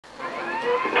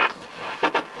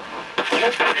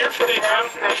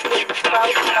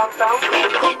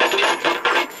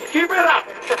Keep it up!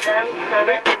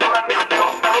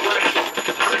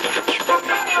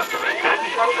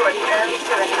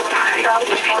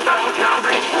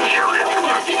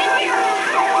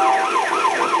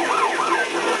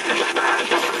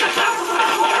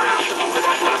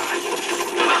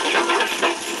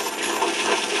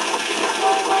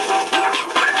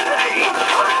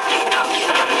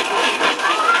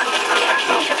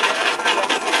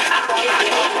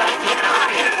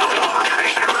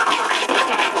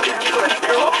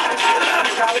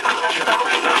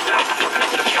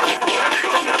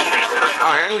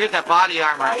 Alright, go get that body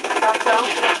armor.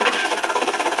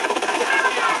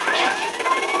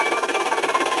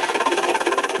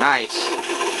 Nice.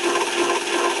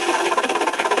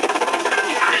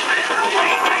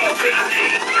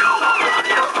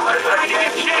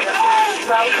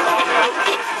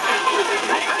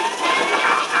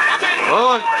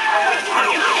 Oh.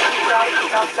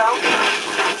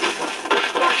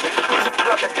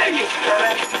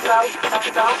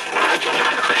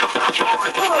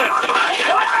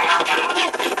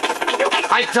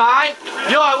 I died?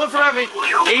 Yo, I went from having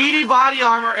 80 body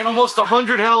armor and almost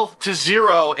 100 health to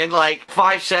 0 in like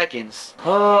 5 seconds.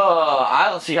 Oh, I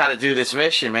don't see how to do this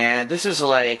mission, man. This is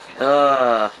like,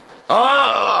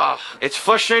 it's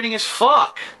frustrating as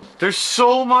fuck. There's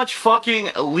so much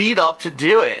fucking lead up to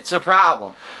do it. It's a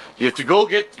problem. You have to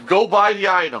go buy the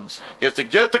items. You have to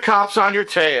get the cops on your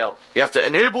tail. You have to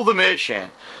enable the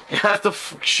mission. You have to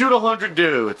shoot 100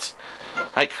 dudes.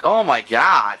 Like, oh my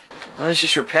god. It's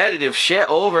just repetitive shit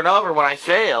over and over when I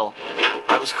fail.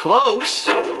 I was close.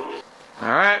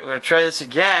 Alright, we're gonna try this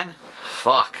again.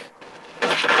 Fuck.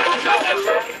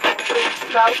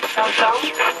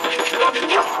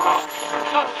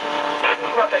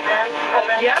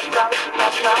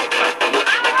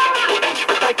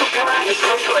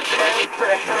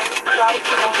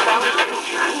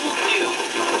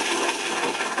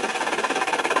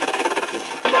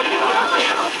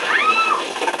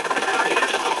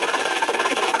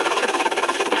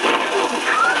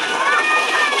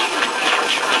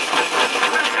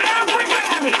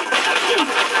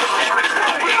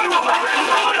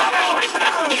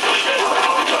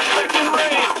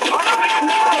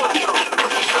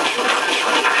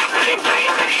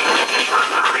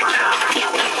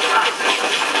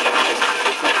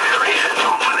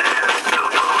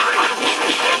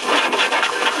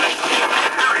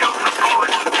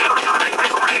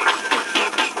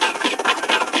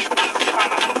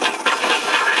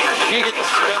 Can't get this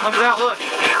comes out, look.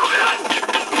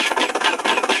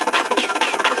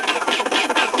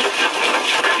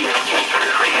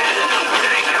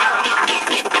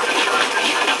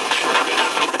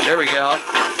 There we go.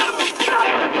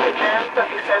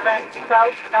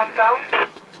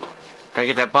 Gotta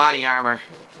get that body armor.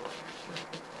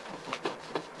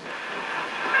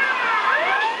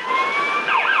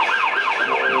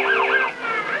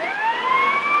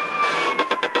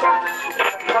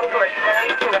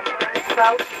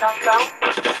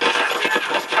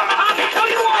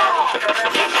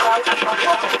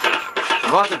 I'm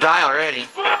about to die already.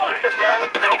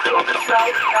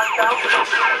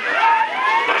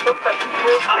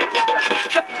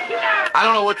 I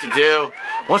don't know what to do.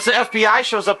 Once the FBI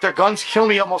shows up, their guns kill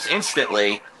me almost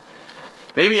instantly.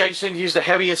 Maybe I just need to use the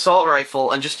heavy assault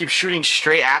rifle and just keep shooting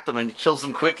straight at them and it kills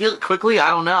them quickly? I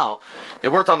don't know.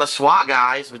 It worked on the SWAT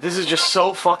guys, but this is just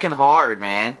so fucking hard,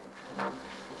 man.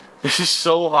 This is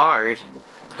so hard.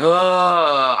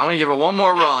 I'm gonna give it one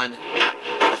more run.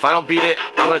 If I don't beat it,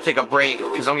 I'm gonna take a break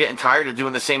because I'm getting tired of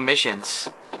doing the same missions.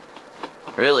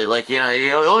 Really, like, you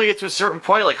only get to a certain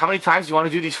point. Like, how many times do you want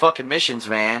to do these fucking missions,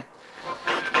 man?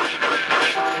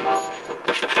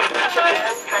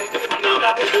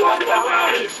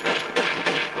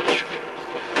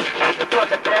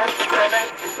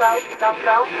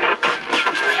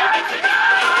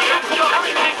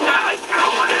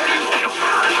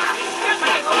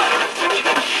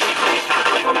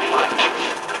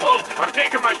 I'm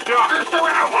taking my shot.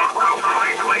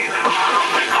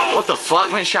 What the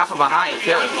fuck? Man, shot from behind.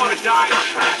 Kill him.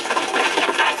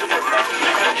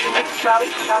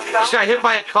 Just got hit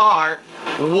by a car.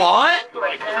 What?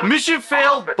 Mission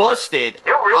failed, busted.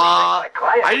 I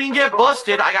didn't get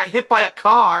busted. I got hit by a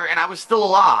car and I was still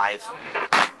alive.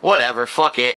 Whatever,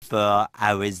 fuck it. 4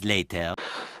 hours later.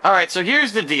 Alright, so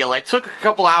here's the deal. I took a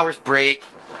couple hours break.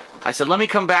 I said, let me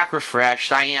come back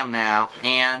refreshed. I am now.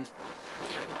 And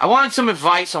I wanted some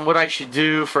advice on what I should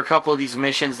do for a couple of these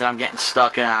missions that I'm getting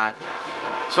stuck on.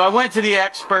 So I went to the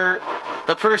expert,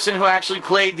 the person who actually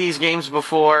played these games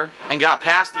before and got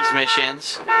past these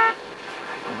missions.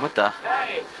 What the?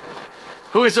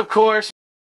 who is, of course,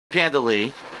 Panda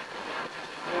Lee.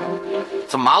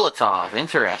 It's a Molotov.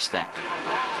 Interesting.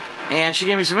 And she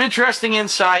gave me some interesting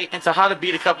insight into how to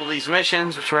beat a couple of these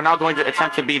missions, which we're now going to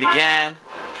attempt to beat again.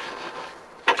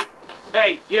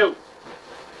 Hey, you.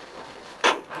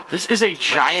 This is a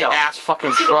giant-ass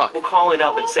fucking truck. People calling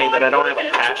up and saying that I don't have a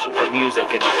passion for music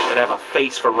and that I have a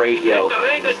face for radio.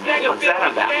 What's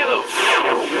that about?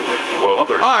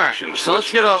 Alright, so let's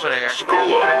get over there.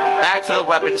 Back to the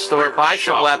weapons store, buy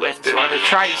some weapons. We're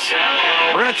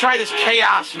gonna try this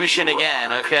chaos mission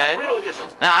again, okay?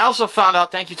 Now, I also found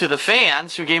out, thank you to the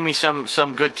fans who gave me some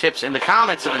good tips in the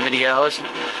comments of the videos.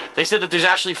 They said that there's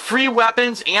actually free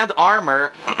weapons and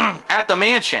armor at the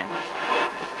mansion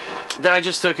that I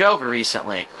just took over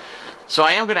recently. So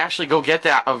I am going to actually go get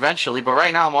that eventually, but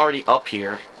right now I'm already up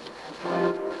here.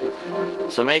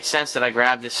 So it makes sense that I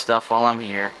grab this stuff while I'm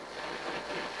here.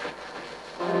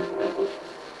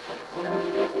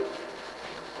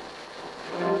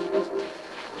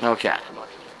 Okay.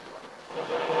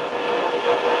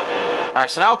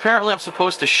 Alright, so now apparently I'm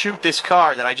supposed to shoot this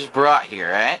car that I just brought here,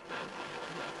 right?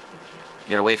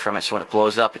 Get away from it so when it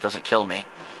blows up it doesn't kill me.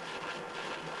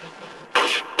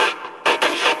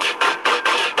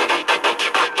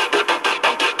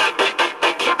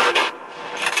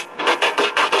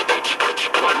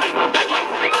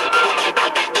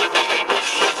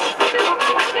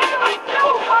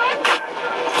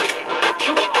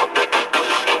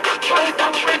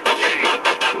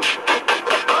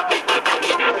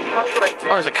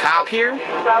 Oh, there's a cop here?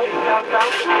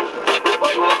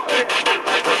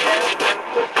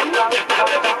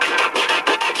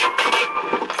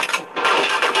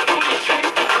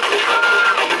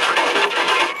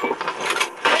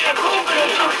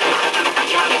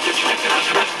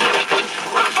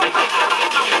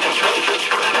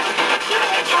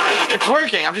 It's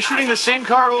working. I'm just shooting the same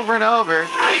car over and over.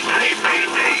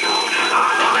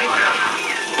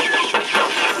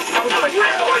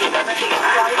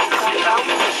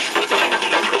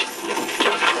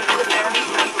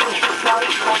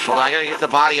 Well, I gotta get the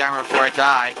body armor before I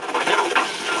die.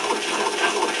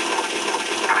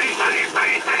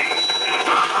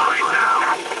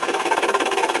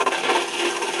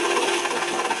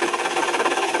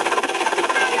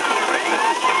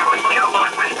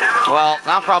 Well,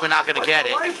 I'm probably not gonna get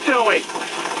it. What are you doing?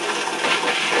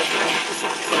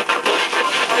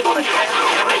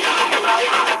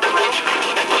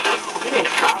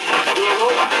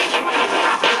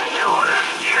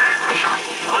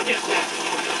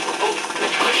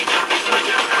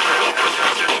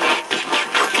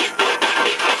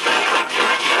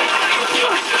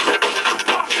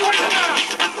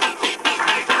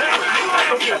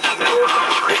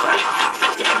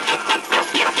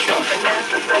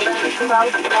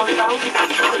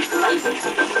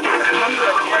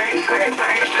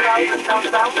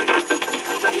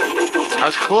 I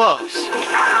was close.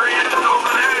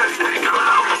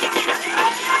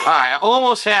 Alright, I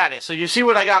almost had it. So you see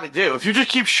what I gotta do. If you just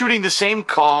keep shooting the same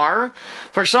car,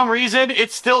 for some reason,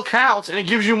 it still counts and it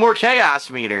gives you more chaos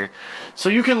meter. So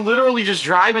you can literally just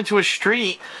drive into a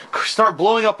street, start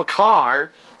blowing up a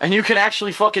car, and you can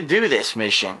actually fucking do this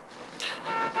mission.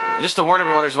 Just to warn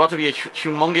everyone, there's about to be a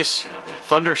humongous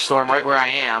thunderstorm right where I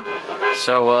am.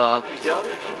 So,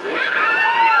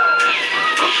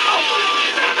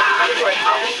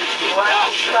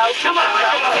 Come on,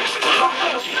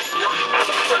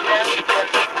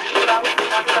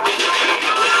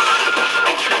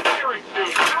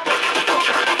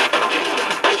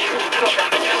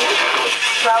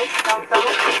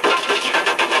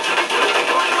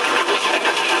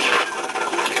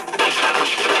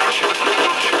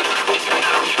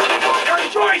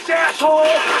 choice, asshole!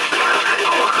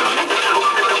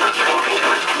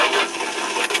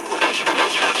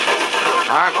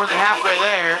 alright, more than halfway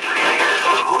there.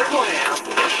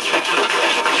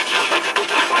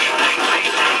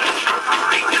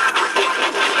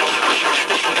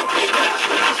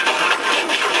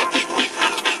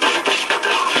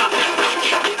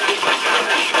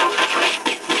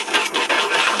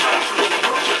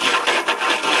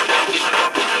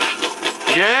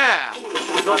 Yeah!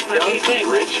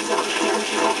 Rich.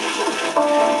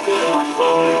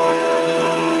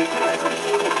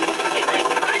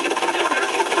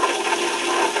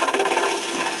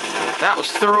 That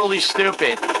was thoroughly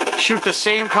stupid. Shoot the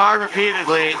same car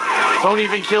repeatedly, don't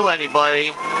even kill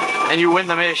anybody, and you win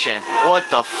the mission. What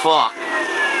the fuck?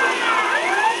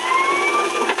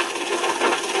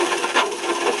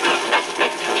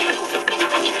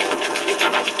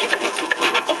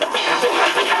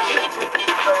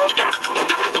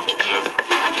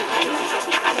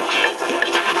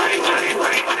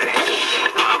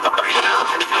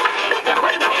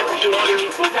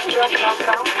 I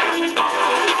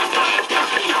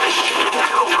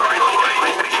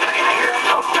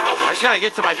just gotta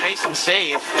get to my base and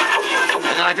save, and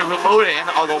then I can reload it,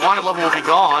 and the wanted level will be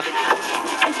gone.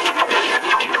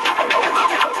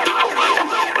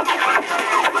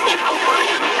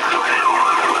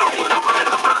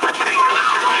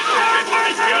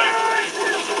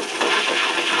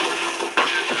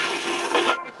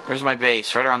 Where's my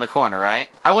base? Right around the corner, right?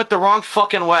 I went the wrong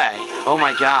fucking way. Oh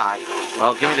my god.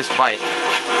 Well, give me this bike.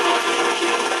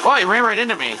 Oh, he ran right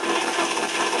into me.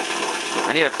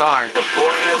 I need a car.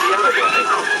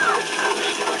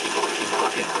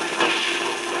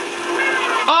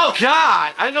 Oh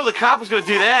god! I didn't know the cop was gonna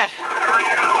do that.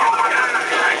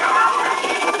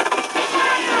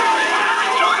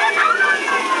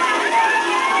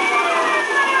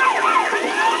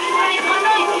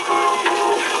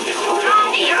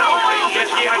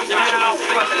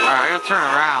 Alright, I'm gonna turn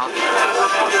around.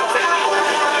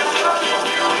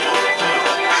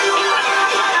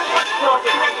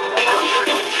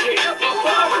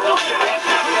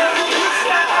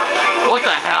 What the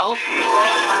hell?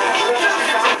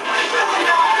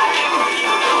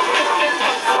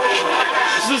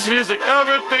 This is music.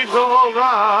 Everything's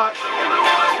alright.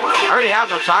 I already have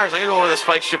no tires. I gotta go over the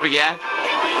spike strip again.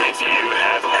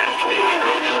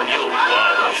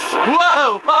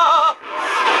 Whoa! Oh!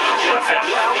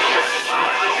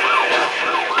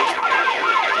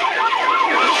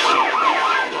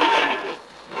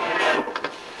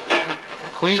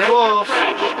 Clean clothes.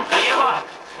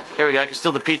 Here we go. I can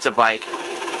steal the pizza bike.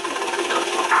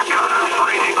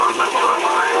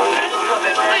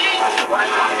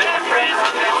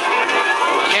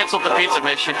 Canceled the pizza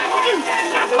mission.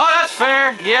 Oh, that's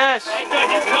fair. Yes.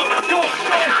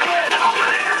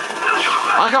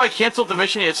 I like how I canceled the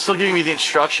mission, it's still giving me the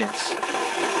instructions.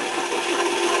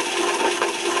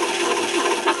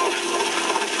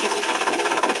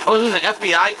 Oh, this is an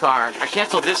FBI car. I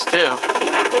canceled this too.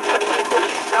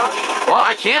 Well,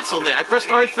 I canceled it. I pressed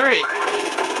R3.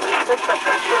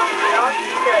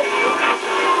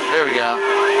 There we go.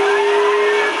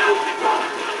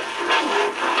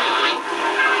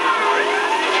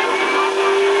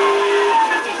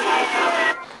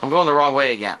 I'm going the wrong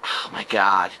way again. Oh my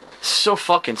god. This is so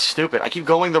fucking stupid. I keep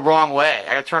going the wrong way.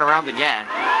 I gotta turn around again.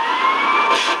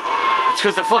 It's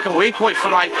because the fucking waypoint for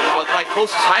my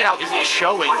closest hideout isn't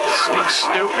showing. This is being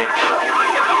stupid.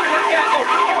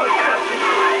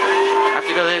 I have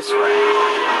to go this way.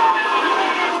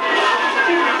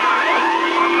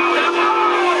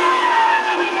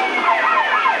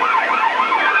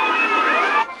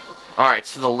 Alright,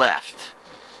 to the left.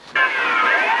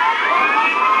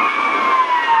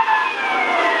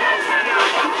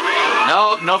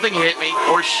 No, nothing hit me.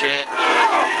 Or shit.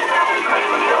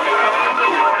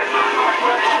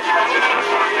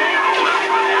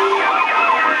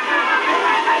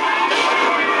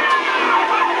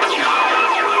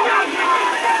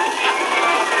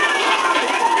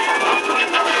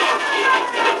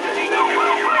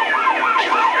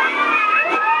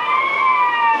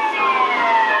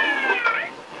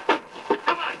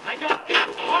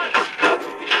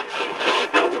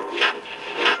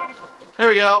 There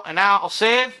we go, and now I'll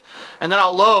save, and then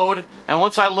I'll load, and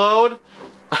once I load,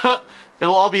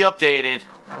 it'll all be updated.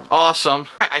 Awesome.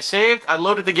 I saved, I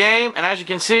loaded the game, and as you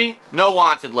can see, no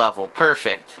wanted level.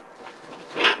 Perfect.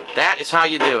 That is how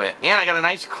you do it. And I got a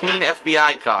nice clean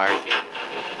FBI card.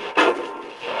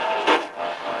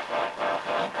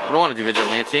 I don't want to do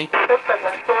vigilante.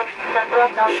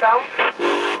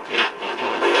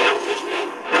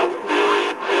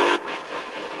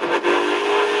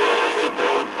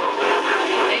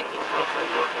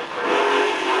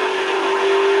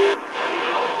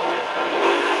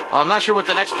 Well, I'm not sure what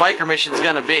the next biker mission is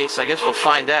going to be, so I guess we'll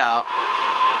find out.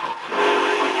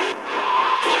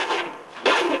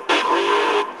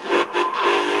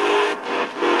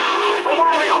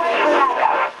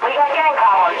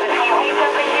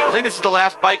 I think this is the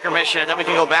last biker mission, and then we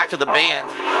can go back to the band.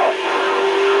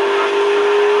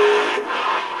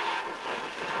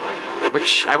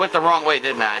 Which, I went the wrong way,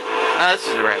 didn't I? Oh, this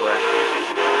is the right way.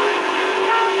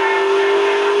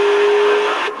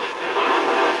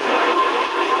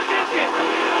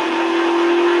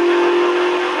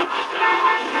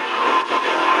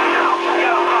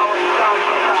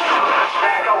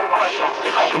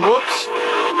 Whoops.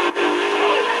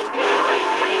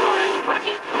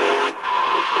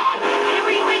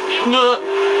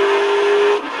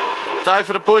 Time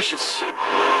for the pushes.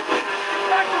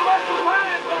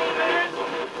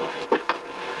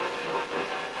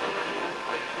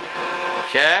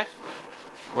 Okay.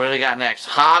 What do they got next?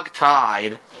 Hog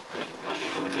Tide.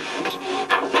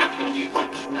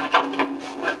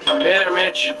 Hey there,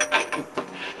 Mitch.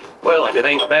 Well, if it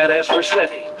ain't badass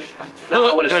Rossetti. Now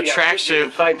I want to Good see how you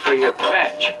tracksuit. fight for your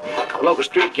patch. A local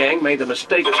street gang made the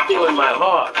mistake of stealing my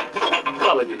hog.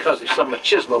 Probably because of some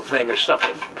machismo thing or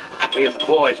something. Me and the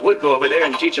boys would go over there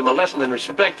and teach them a lesson in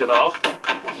respect and all.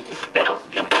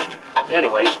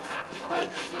 Anyways,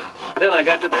 then I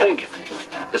got to thinking.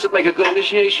 This would make a good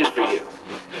initiation for you.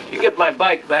 You get my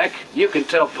bike back, you can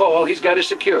tell Paul he's got his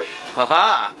security.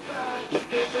 Haha.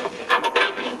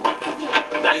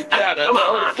 You gotta Come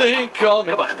on. think on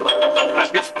it. Come on, come on.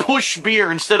 It's push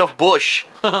beer instead of bush.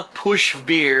 Push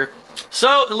beer.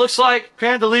 So, it looks like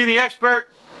Panda Lee, the expert,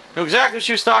 knew exactly what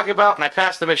she was talking about, and I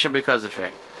passed the mission because of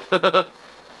it.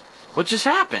 What just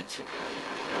happened?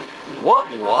 What?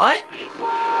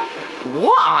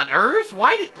 What on earth?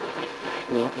 Why did...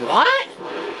 What?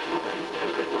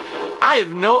 I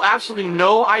have absolutely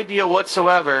no idea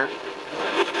whatsoever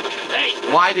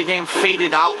why the game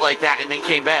faded out like that and then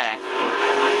came back.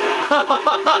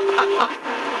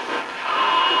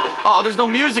 Oh, there's no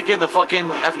music in the fucking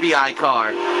FBI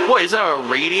car. What, is that a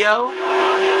radio?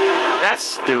 That's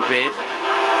stupid.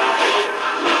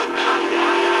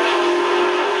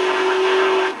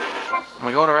 Am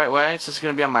I going the right way? It's just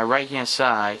gonna be on my right-hand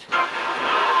side.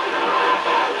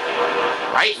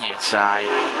 Right-hand side?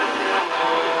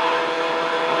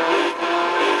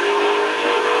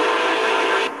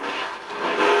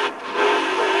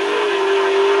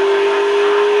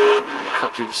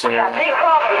 Cut through the center.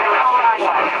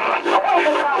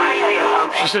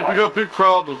 She said we got big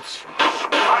problems.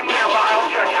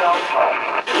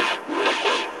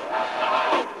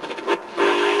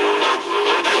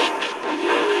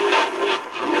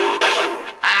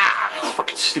 Ah, this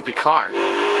fucking stupid car.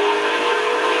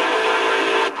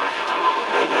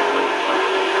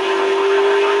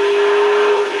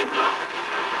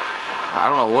 I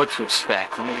don't know what to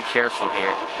expect. Let me be careful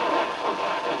here.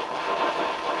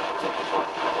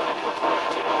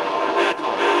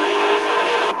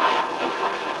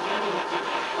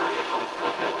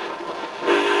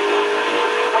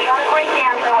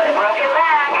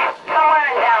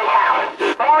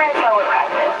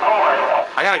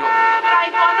 I gotta go.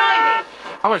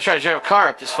 I'm gonna try to drive a car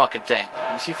up this fucking thing.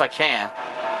 Let me see if I can.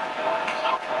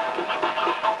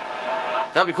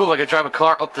 That'd be cool if I could drive a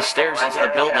car up the stairs into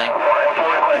the building.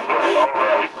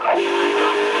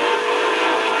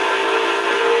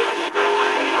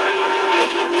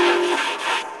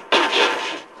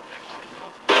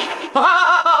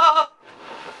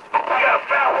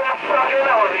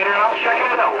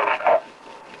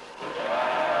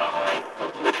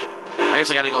 I guess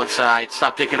I gotta go inside.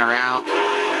 Stop dicking around.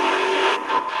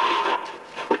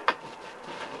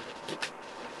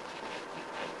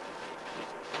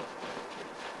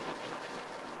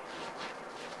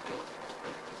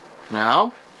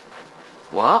 No?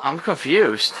 What? I'm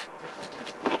confused.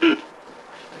 I'll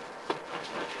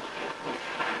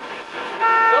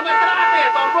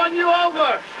run you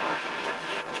over!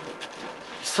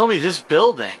 Just tell me this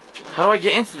building. How do I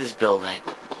get into this building?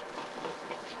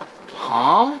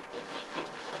 Huh?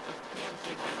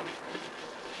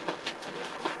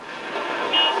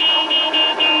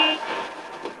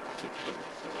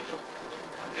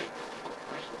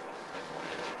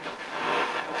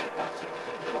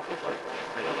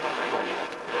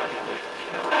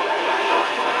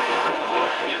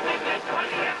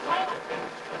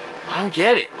 I don't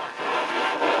get it.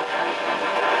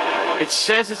 It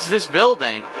says it's this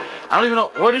building. I don't even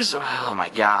know what is. Oh my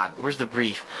god, where's the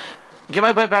brief? Get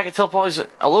my bike back and tell Paul he's a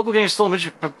local gang stole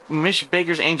Mitch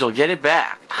Baker's angel. Get it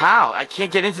back. How? I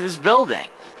can't get into this building.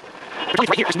 There's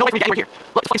right here. There's no way for me to get anywhere here.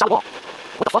 Look, it's fucking solid wall.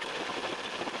 What the fuck?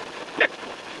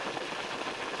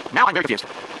 Now I'm very confused. I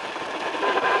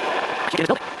can't get in this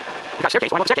building. We got a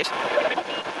staircase. Why not the staircase?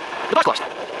 The door's closed.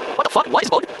 What the fuck? What is this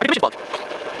bug? I mean, a bug.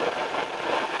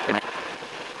 Wait a minute.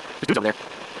 There's dudes over there.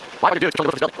 Why would I do it? Just trying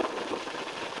to go to this building.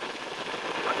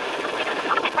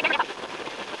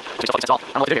 That's all. I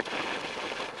don't know what to do here.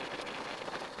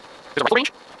 There's a rifle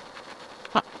range?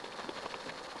 Huh.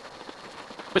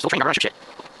 There's a little train around shoot shit.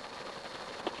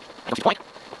 I don't see the point.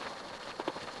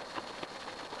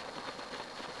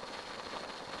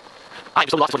 I'm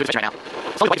so lost in this right now.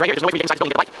 There's only bikes right here. There's no way for me to get inside this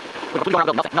building and get a bike. We're completely going around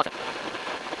the building. Nothing.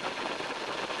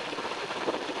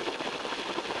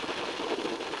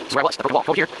 This is where I was. That broken wall.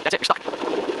 Over here. That's it. You're stuck.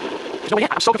 There's no way in.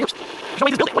 I'm so confused. There's no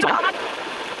way in this building. What's going on?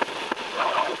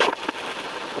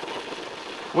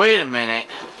 Wait a minute.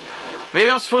 Maybe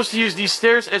I'm supposed to use these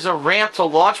stairs as a ramp to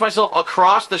launch myself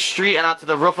across the street and onto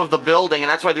the roof of the building,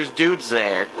 and that's why there's dudes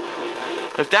there.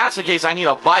 If that's the case, I need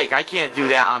a bike. I can't do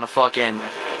that on a fucking...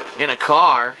 in a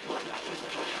car.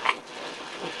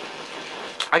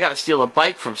 I gotta steal a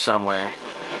bike from somewhere.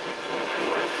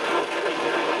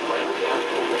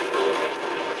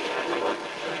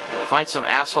 Find some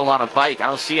asshole on a bike. I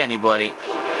don't see anybody.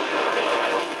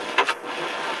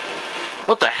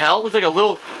 What the hell? Looks like a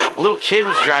little kid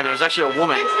was driving. It was actually a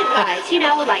woman. Guys, you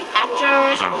know, like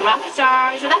actors or rock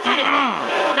stars or that kind of thing.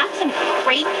 Not some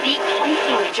great big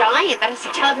hulking giant that has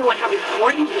to tell everyone how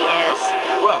important he is.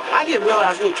 Well, I didn't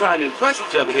realize we were trying to impress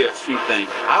each other here at Street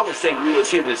Thing. I was thinking we was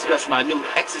here to discuss my new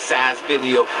exercise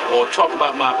video or talk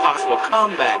about my possible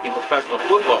comeback in professional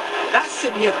football. Not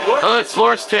sitting here working. Oh, it's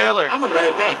Lawrence Taylor. I'm a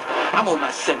right back. I'm on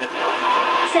my 7th.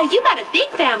 So you got a big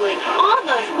family, all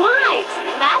those wives.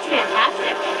 That's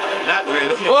fantastic. Not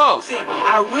really. Whoa. See,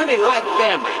 I really like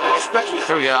family, especially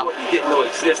Here we go. what you didn't know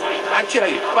existed. I tell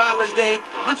you, Father's Day,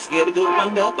 I'm scared to go to my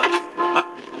mailbox.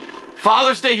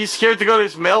 Father's Day, he's scared to go to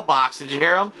his mailbox. Did you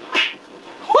hear him?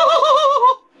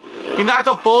 He knocked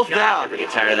them both down. Never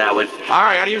get tired of that one.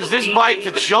 Alright, I gotta use this bike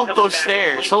to jump those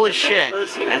stairs. Holy shit. That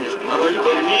is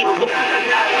unbelievable.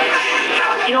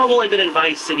 You know, I've only been in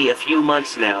Vice City a few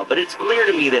months now, but it's clear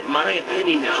to me that my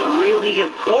opinion is really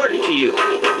important to you.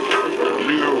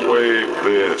 New wave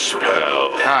this,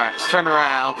 pal. Alright, let's turn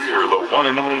around. You're the one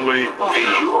and only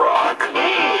V-Rock.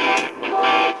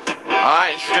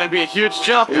 Alright, this is gonna be a huge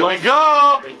jump. Here we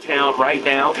go! In town right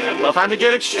now. Time to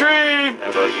get extreme!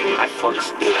 I fucking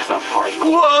steal stuff hard.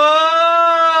 Whoa!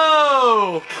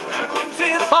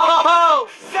 Oh!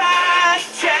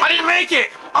 I didn't make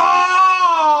it! Oh!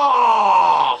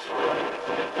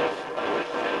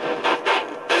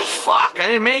 Fuck, I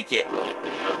didn't make it. I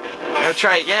gotta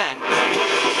try again.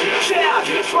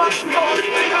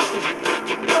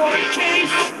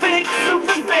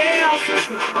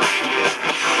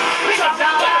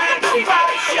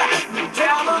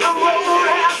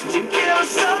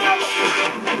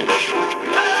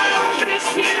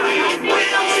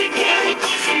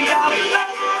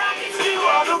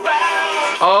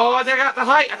 Oh, I think I got the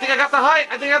height. I think I got the height.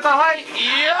 I think I got the height.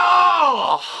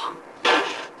 Yo!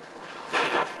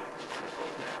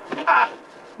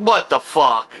 What the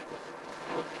fuck?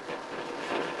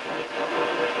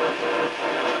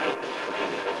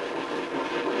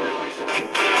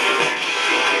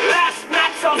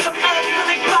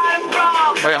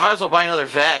 Wait, I might as well buy another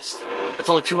vest. It's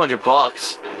only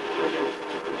 $200.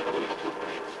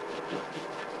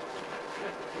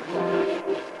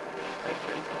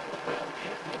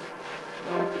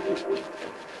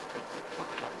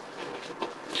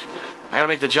 I gotta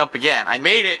make the jump again. I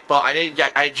made it, but I didn't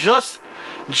get. I just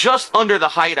under the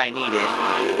height I needed.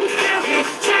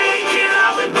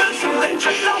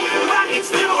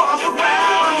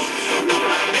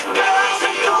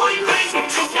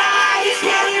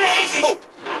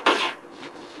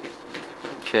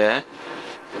 Okay.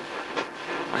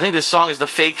 I think this song is the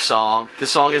fake song.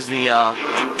 This song is the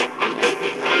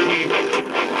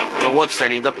what's their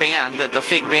name? The band, the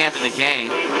fake band in the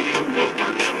game.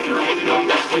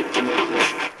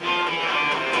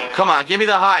 Come on, give me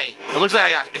the height. It looks like I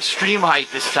got extreme height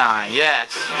this time.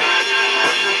 Yes.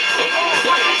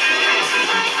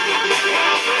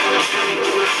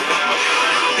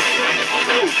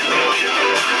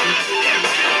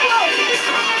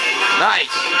 Nice.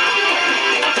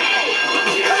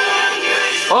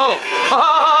 Oh.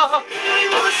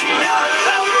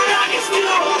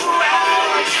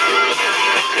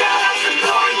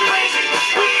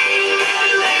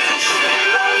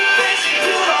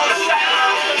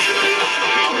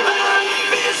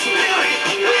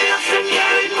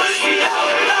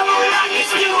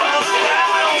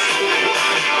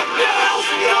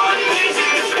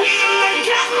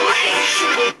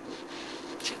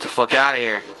 Get the fuck out of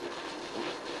here.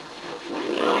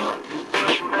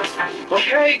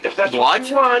 Okay, if that's What? what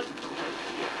you want.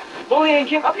 Bullying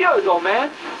King, up yours, old man.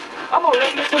 I'm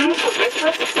already for you for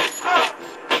business. I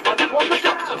just want to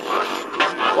down.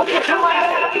 Okay, come on.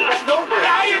 Let's go for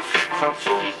it.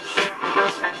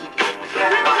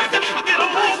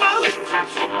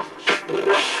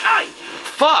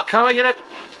 Fuck, how do I get it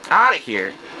out of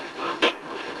here?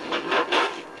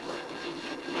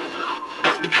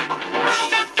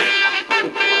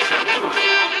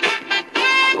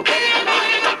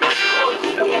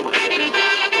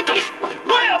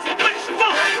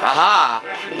 Aha!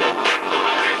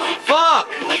 Fuck!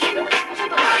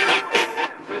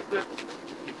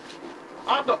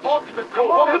 I'm the ultimate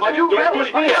co-op. Are you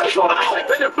ready?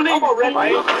 I'm already.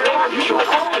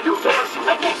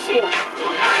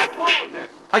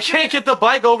 I can't get the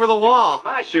bike over the wall.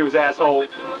 My shoes, asshole.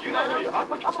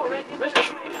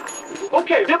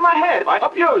 Okay, dip my head.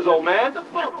 Up yours, old man. Okay,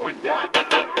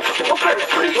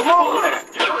 come on.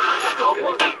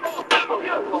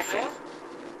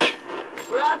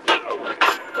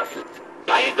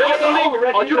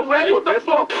 Are you ready for this?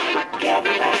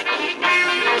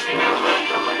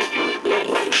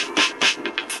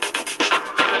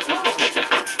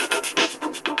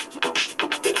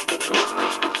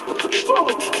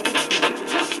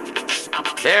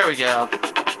 There we go.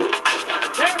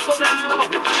 Careful now.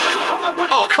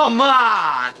 Oh, come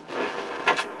on!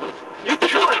 You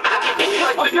killed it.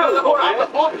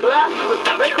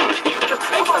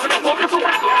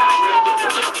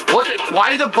 What? Why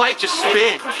did the bike just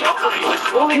spin?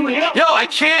 Yo, I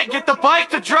can't get the bike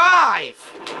to drive!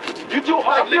 You do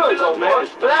all good, though, man.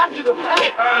 Blast to the back.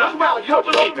 Look around your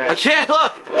feet, man. I can't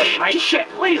look! My shit,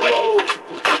 please.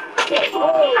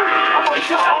 Oh my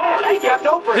God. I got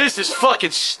over it. This is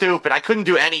fucking stupid. I couldn't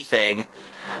do anything.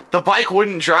 The bike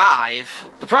wouldn't drive.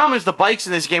 The problem is the bikes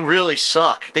in this game really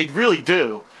suck. They really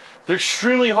do. They're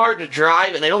extremely hard to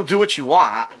drive and they don't do what you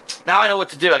want. Now I know what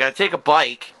to do. I gotta take a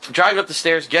bike, drive up the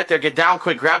stairs, get there, get down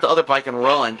quick, grab the other bike and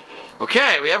run.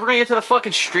 Okay, are we ever gonna get to the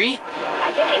fucking street?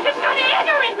 I think he's just got an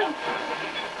aneurysm.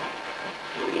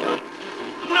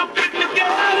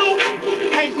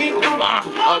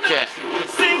 Okay.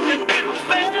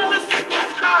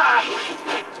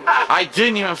 I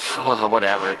didn't even... Oh,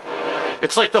 whatever.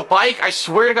 It's like the bike, I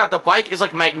swear to God, the bike is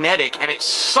like magnetic and it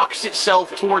sucks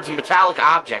itself towards metallic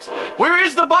objects. Where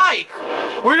is the bike?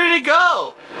 Where did it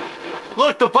go?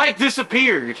 Look, the bike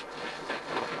disappeared.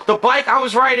 The bike I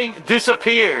was riding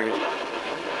disappeared.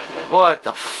 What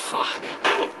the fuck?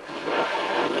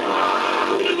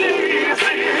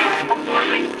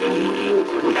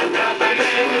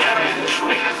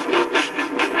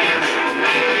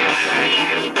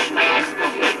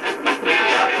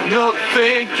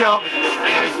 Nothing coming.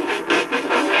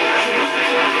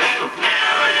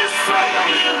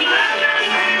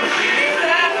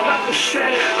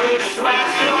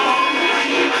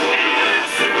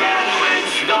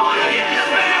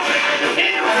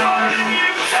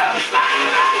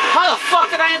 How the fuck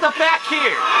did I end up back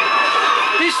here?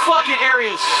 This fucking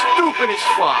area is stupid as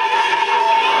fuck.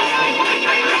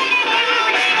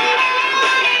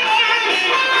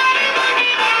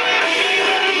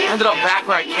 Ended up back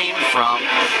where I came from.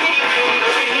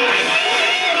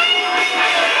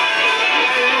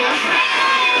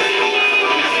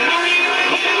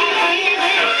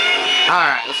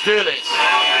 Alright, let's do this.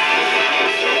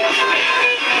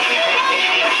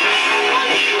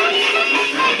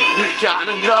 We got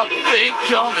another thing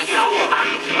coming.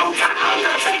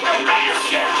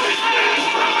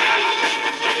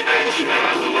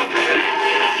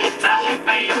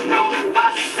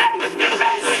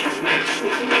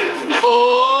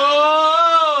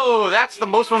 Oh, that's the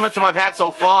most momentum I've had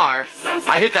so far.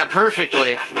 I hit that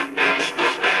perfectly.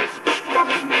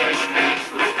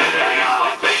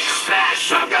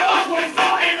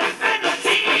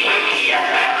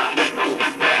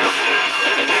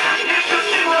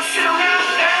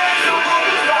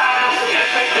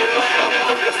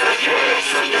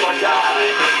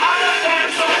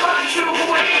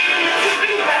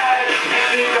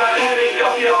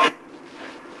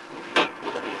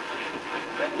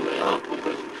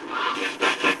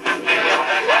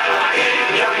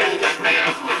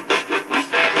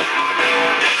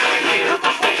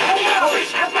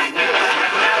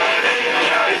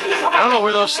 I don't know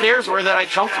where those stairs were that I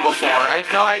jumped before. I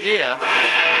have no idea.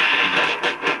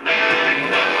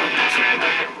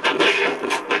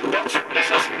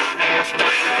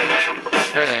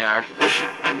 There they are.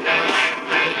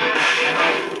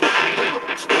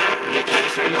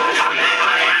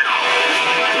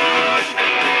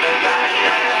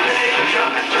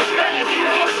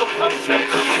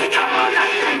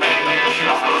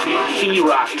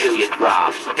 Rock till you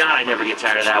drop. God, I never get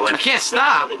tired of that one. I can't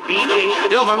stop.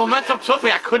 Yo, my momentum took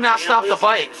me. I could not stop the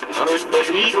bike.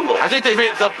 Unbelievable. I think they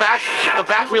made the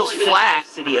back wheels flat.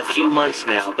 City a few months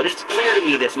now, but it's clear to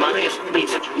me that my opinion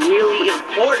is really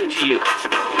important to you.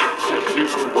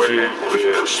 Wait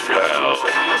this, pal.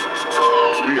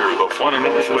 We're the one and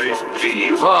only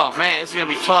V. Oh man, it's gonna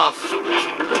be tough.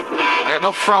 I got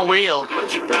no front wheel.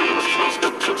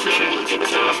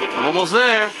 I'm almost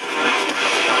there.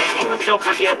 Don't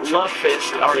forget, Love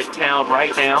Fist are in town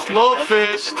right now. Love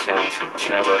Fist.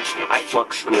 Never. I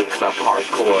flunk school because I'm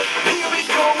hardcore.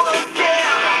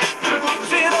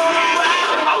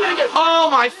 Oh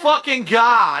my fucking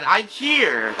god, I'm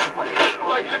here.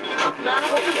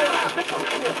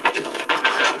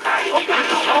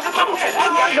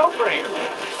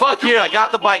 Fuck you, I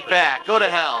got the bike back. Go to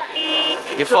hell.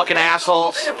 You fucking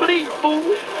assholes.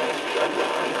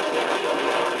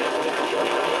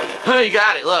 Oh, you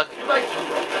got it, look.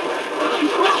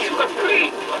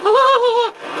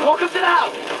 Welcome to the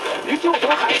house. You two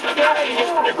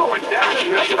you're going down.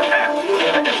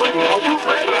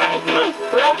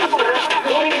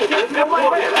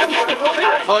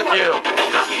 Fuck you.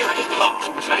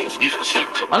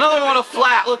 Another one of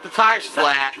flat. Look, the tire's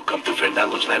flat. You come to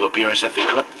Fernando's live appearance at the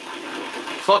club?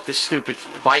 fuck this stupid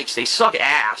bikes. They suck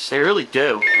ass. They really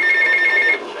do.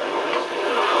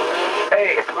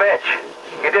 Hey, it's Mitch.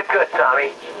 You did good,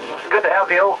 Tommy. It's good to have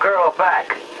the old girl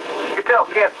back. You tell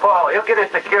Kid Paul he'll get his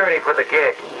security for the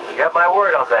gig. You have my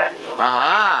word on that.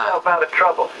 Aha. Help out of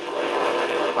trouble.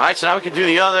 Alright, so now we can do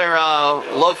the other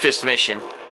Love Fist mission.